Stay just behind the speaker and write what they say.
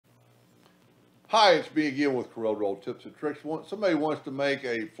Hi, it's me again with Corel Roll Tips and Tricks. Somebody wants to make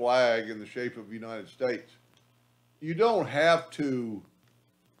a flag in the shape of the United States. You don't have to,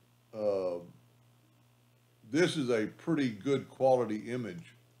 uh, this is a pretty good quality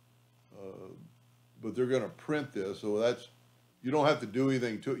image, but they're going to print this, so you don't have to do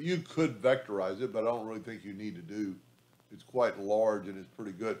anything to it. You could vectorize it, but I don't really think you need to do. It's quite large and it's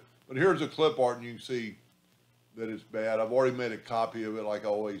pretty good. But here's a clip art and you can see that it's bad. I've already made a copy of it like I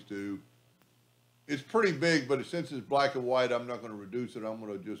always do. It's pretty big, but since it's black and white, I'm not going to reduce it. I'm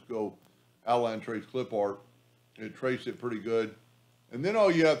going to just go outline trace clip art and trace it pretty good. And then all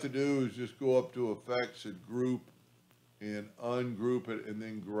you have to do is just go up to effects and group and ungroup it and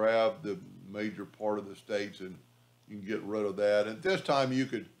then grab the major part of the states and you can get rid of that. At this time you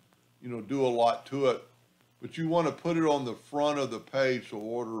could, do a lot to it, but you want to put it on the front of the page, so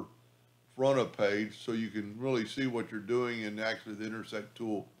order front of page so you can really see what you're doing, and actually the intersect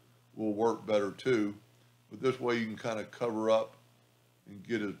tool will work better too. But this way you can kind of cover up and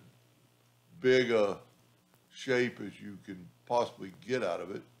get as big a shape as you can possibly get out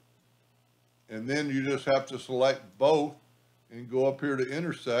of it. And then you just have to select both and go up here to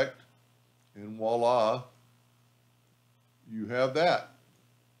intersect, and voila, you have that.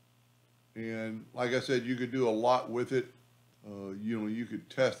 And like I said, you could do a lot with it. You could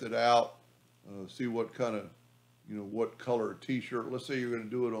test it out, see what kind of, what color t-shirt. Let's say you're going to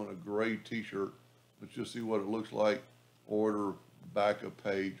do it on a gray t-shirt. Let's just see what it looks like. Order back of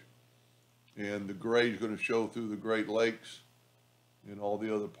page. And the gray is going to show through the Great Lakes and all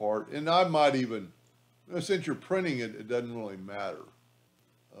the other part. And I might even, since you're printing it, it doesn't really matter.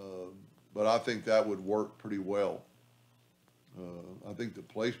 But I think that would work pretty well. I think the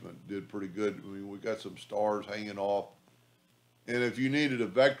placement did pretty good. I mean, we got some stars hanging off. And if you needed to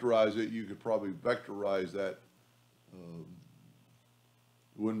vectorize it, you could probably vectorize that.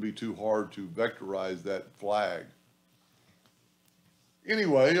 It wouldn't be too hard to vectorize that flag.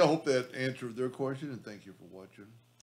 Anyway, I hope that answered their question, and thank you for watching.